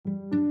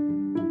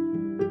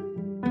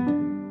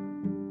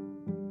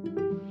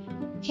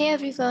Hey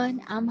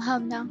everyone, I'm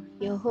Hamna,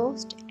 your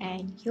host,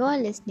 and you are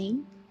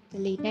listening to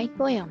Late Night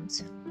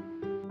Poems.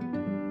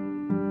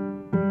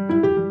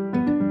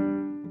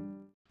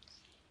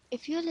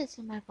 If you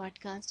listen to my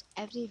podcast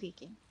every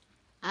weekend,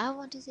 I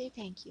want to say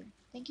thank you.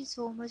 Thank you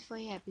so much for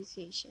your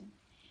appreciation.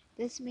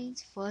 This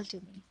means world to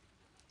me.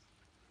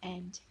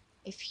 And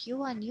if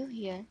you are new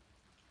here,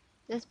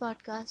 this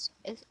podcast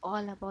is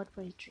all about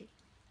poetry.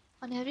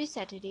 On every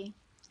Saturday,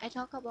 I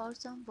talk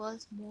about some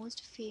world's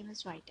most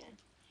famous writer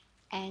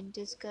and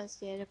discuss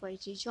their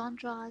poetry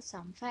genres,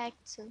 some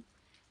facts,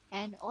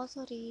 and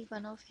also read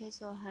one of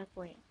his or her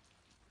poems.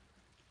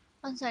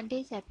 On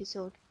Sunday's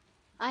episode,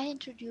 I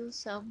introduce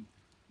some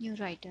new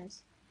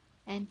writers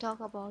and talk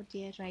about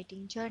their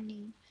writing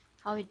journey,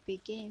 how it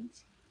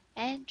begins,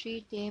 and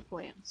read their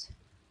poems.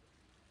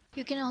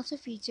 You can also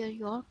feature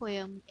your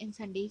poem in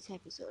Sunday's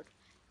episode.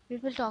 We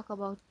will talk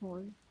about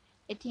more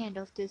at the end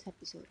of this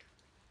episode.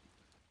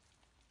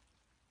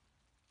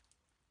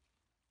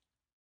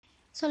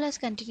 So let's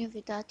continue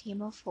with our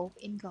theme of hope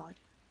in God.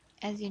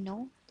 As you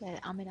know,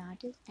 that I'm an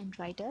artist and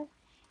writer,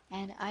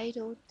 and I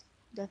wrote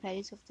The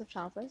Fairies of the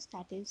Flowers,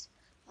 that is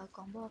a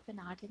combo of an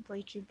art and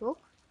poetry book.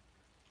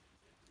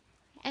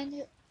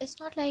 And it's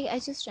not like I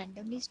just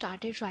randomly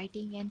started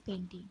writing and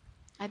painting.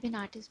 I've been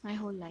an artist my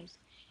whole life,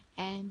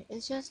 and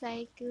it's just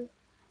like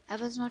I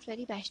was not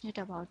very passionate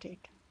about it.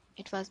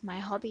 It was my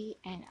hobby,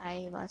 and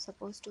I was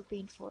supposed to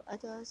paint for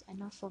others and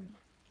not for me.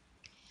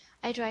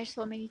 I tried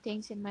so many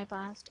things in my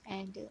past,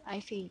 and I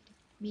failed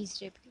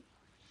miserably.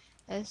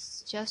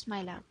 It's just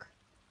my luck.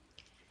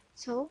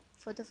 So,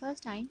 for the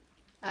first time,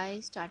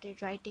 I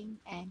started writing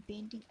and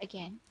painting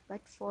again,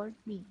 but for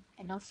me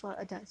and not for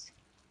others.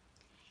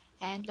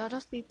 And a lot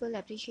of people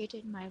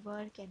appreciated my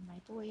work and my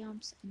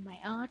poems and my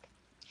art,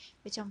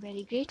 which I'm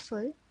very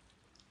grateful.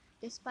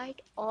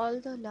 Despite all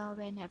the love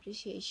and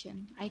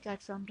appreciation I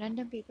got from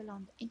random people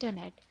on the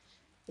internet,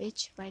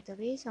 which by the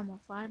way some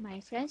of are my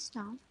friends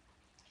now,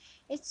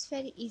 it's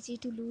very easy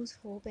to lose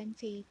hope and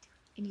faith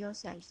in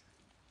yourself.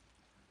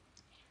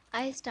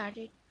 I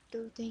started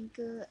to think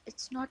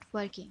it's not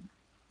working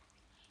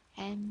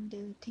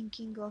and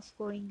thinking of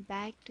going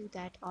back to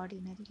that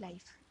ordinary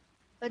life.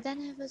 But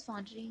then I was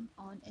wandering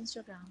on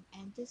Instagram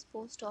and this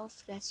post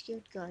of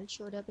rescued girl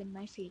showed up in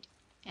my feed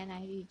and I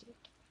read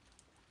it.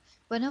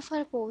 One of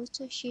her posts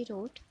she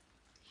wrote,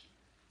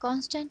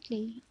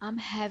 "Constantly I'm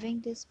having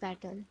this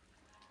battle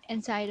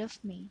inside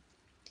of me,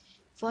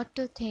 what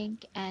to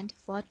think and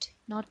what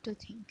not to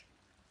think."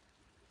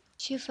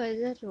 She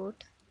further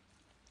wrote,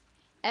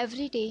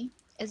 "Every day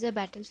is a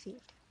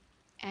battlefield,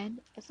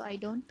 and if I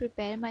don't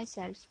prepare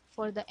myself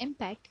for the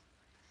impact,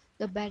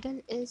 the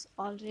battle is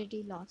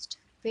already lost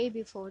way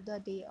before the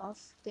day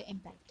of the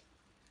impact."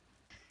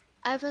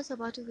 I was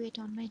about to wait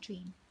on my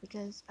dream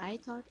because I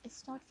thought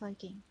it's not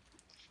working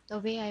the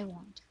way I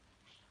want.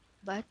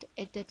 But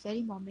at that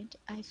very moment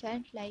I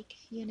felt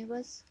like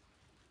universe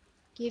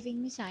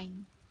giving me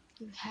sign.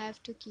 You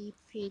have to keep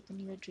faith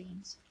in your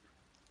dreams.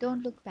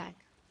 Don't look back.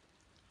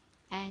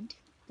 And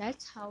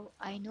that's how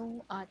I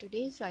know our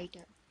today's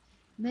writer,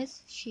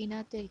 Miss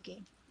Sheena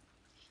Tirkey,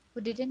 who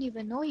didn't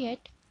even know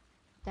yet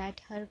that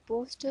her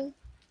poster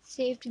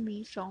saved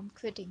me from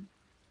quitting.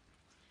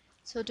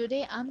 So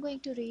today I'm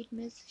going to read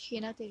Miss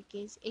Sheena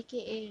Tirkey's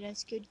aka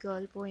Rescued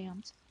Girl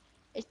poems.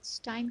 It's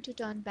time to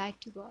turn back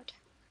to God.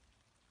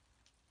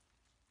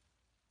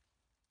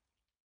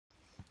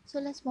 So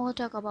let's more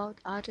talk about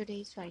our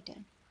today's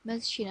writer,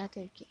 Miss Sheena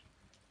Tirkey.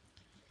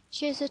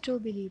 She is a true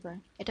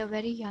believer at a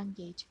very young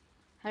age.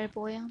 Her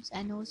poems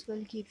and notes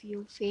will give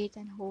you faith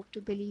and hope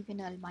to believe in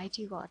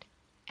Almighty God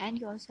and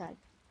yourself.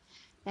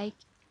 Like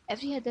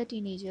every other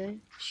teenager,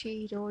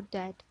 she wrote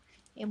that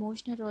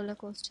emotional roller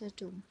coaster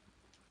too,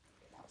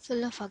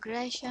 full of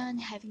aggression,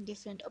 having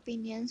different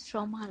opinions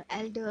from her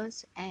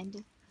elders,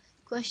 and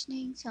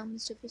questioning some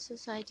stupid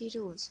society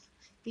rules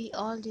we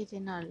all did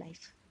in our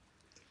life.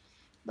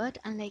 But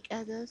unlike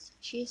others,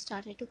 she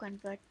started to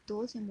convert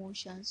those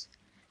emotions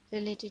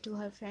related to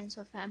her friends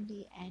or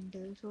family and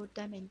wrote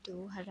them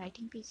into her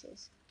writing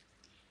pieces.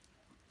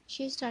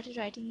 She started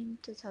writing in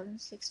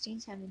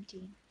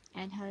 2016-17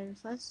 and her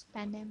first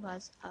pen name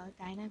was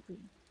Dinah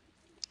Green.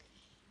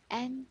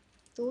 And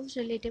those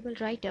relatable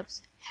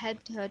write-ups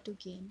helped her to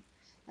gain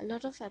a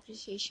lot of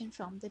appreciation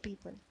from the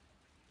people.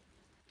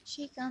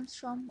 She comes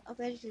from a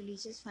very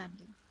religious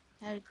family.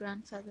 Her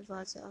grandfather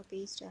was a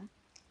pastor.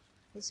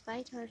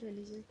 Despite her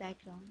religious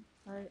background,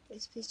 her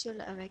spiritual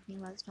awakening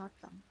was not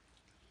come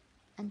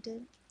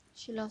until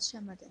she lost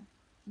her mother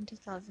in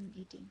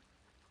 2018.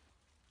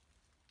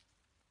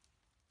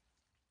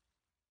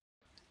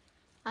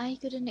 I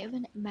couldn't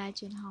even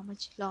imagine how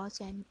much loss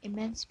and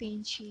immense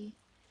pain she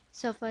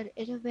suffered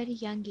at a very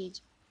young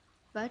age,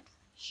 but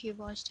she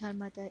watched her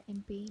mother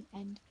in pain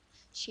and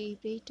she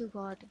prayed to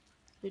God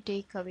to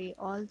take away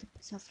all the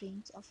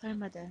sufferings of her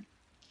mother,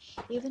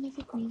 even if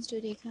it means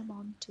to take her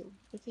mom too,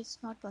 if it's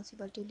not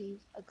possible to live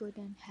a good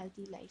and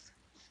healthy life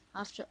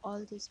after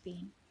all this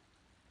pain.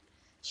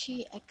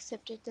 She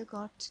accepted the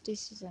God's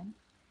decision,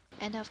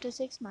 and after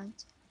 6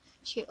 months,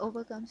 She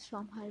overcomes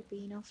from her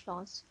pain of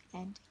loss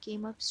and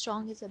came up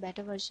strong as a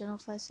better version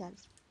of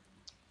herself.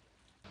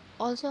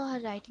 Also, her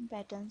writing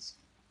patterns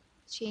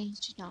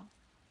changed now.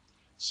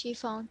 She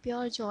found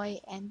pure joy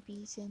and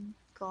peace in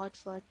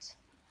God's words.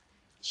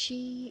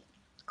 She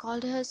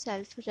called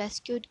herself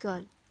Rescued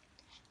Girl,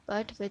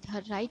 but with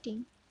her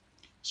writing,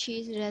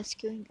 she is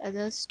rescuing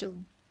others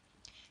too.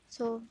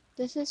 So,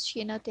 this is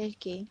Sheena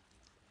Tirkey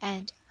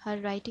and her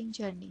writing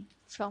journey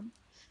from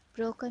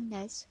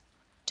brokenness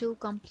to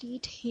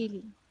complete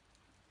healing.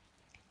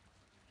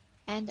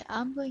 And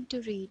I'm going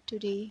to read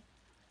today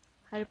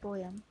her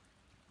poem,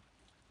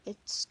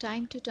 It's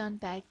Time to Turn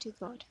Back to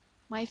God,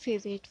 my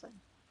favorite one.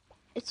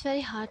 It's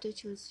very hard to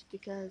choose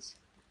because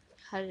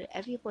her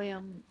every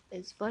poem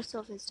is words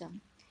of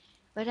wisdom.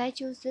 But I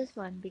choose this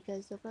one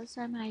because the first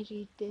time I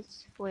read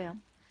this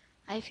poem,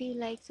 I feel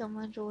like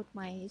someone wrote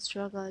my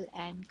struggle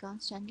and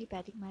constantly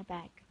patting my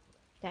back.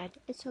 That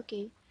it's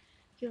okay,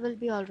 you will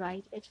be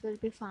alright, it will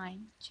be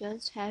fine,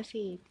 just have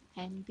faith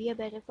and be a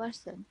better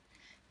person.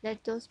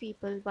 Let those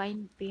people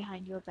whine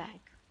behind your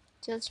back.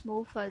 Just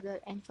move further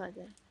and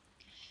further.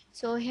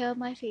 So here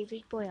my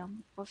favorite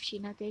poem of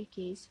Sheena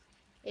Tirkey's,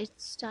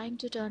 It's Time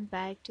to Turn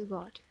Back to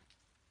God.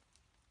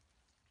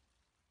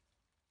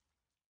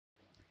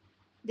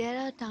 There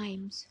are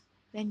times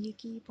when you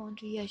keep on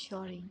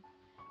reassuring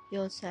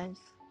yourself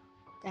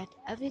that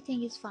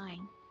everything is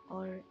fine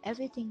or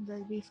everything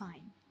will be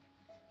fine,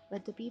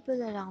 but the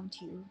people around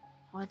you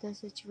or the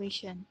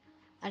situation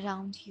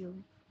around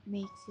you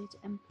makes it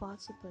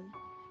impossible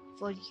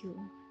for you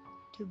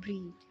to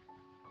breathe.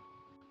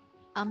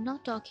 I'm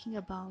not talking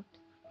about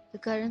the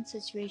current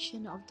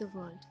situation of the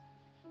world,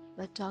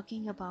 but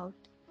talking about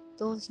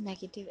those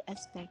negative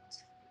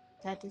aspects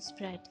that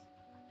spread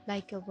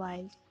like a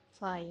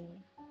wildfire.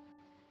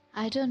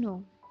 I don't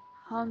know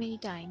how many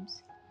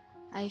times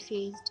I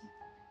faced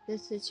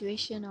this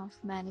situation of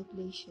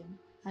manipulation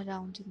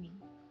around me,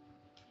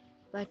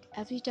 but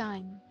every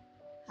time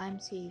I'm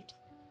saved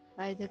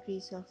by the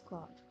grace of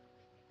God.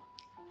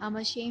 I'm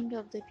ashamed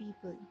of the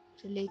people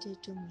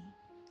related to me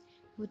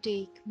who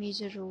take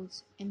major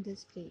roles in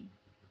this play.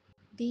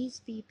 These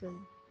people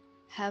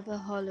have a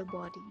hollow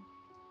body,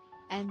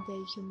 and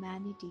their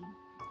humanity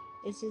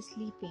is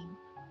sleeping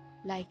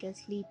like a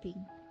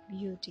sleeping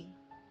beauty.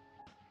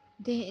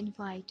 They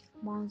invite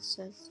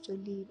monsters to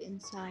live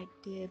inside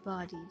their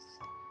bodies,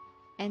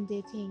 and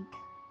they think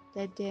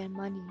that their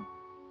money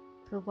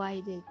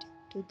provided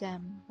to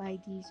them by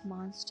these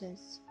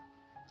monsters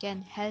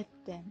can help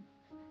them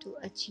to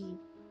achieve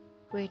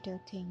greater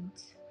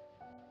things.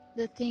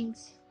 The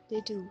things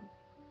they do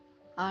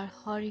are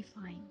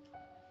horrifying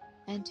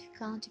and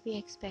can't be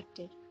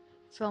expected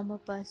from a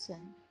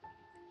person.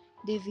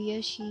 They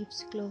wear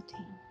sheep's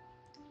clothing.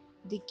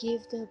 They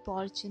give the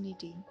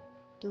opportunity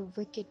to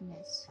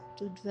wickedness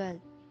to dwell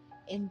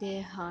in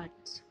their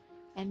hearts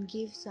and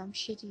give some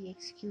shitty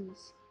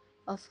excuse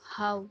of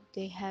how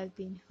they have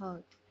been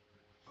hurt.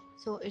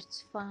 So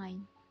it's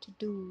fine to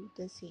do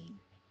the same.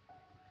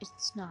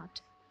 It's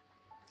not.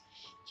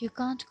 You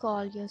can't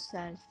call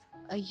yourself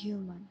a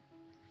human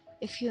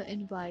if you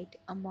invite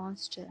a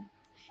monster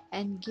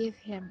and give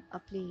him a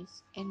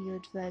place in your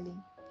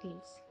dwelling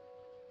place.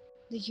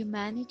 The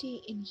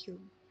humanity in you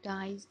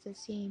dies the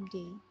same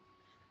day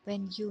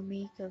when you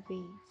make a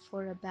way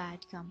for a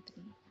bad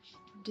company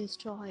to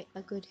destroy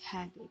a good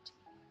habit.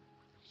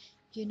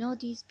 You know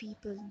these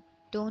people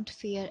don't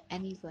fear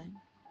anyone,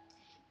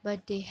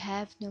 but they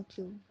have no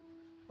clue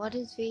what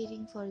is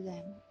waiting for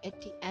them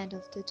at the end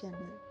of the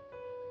tunnel.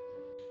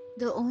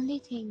 The only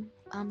thing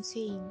I'm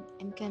saying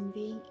and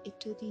conveying it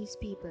to these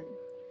people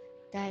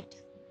that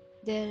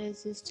there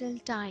is still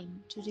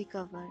time to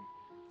recover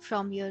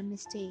from your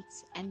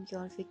mistakes and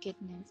your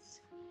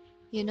wickedness.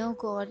 You know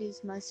God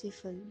is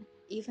merciful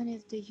even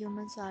if the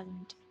humans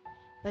aren't,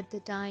 but the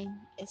time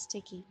is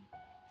ticking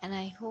and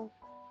I hope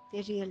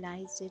they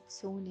realize it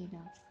soon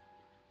enough.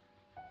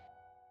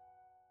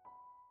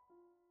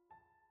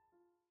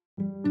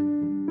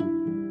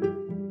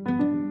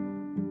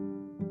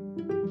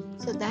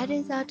 So that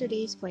is our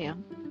today's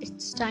poem.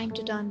 It's Time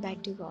to Turn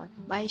Back to God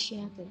by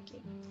Sheena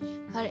Tirkey.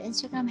 Her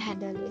Instagram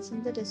handle is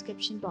in the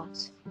description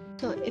box.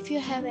 So if you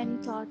have any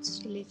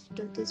thoughts related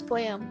to this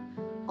poem,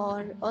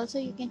 or also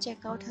you can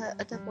check out her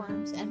other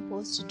poems and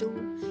posts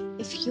too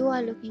if you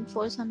are looking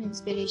for some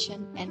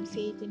inspiration and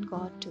faith in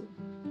God too.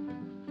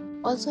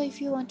 Also,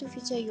 if you want to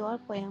feature your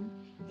poem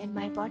in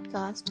my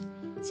podcast,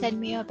 send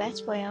me your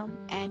best poem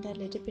and a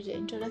little bit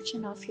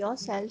introduction of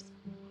yourself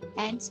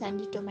and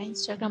send it to my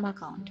Instagram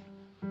account.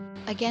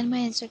 Again, my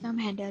Instagram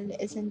handle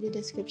is in the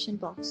description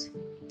box.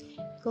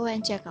 Go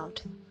and check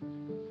out.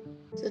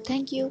 So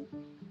thank you.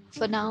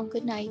 For now,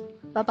 good night.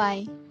 Bye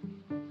bye.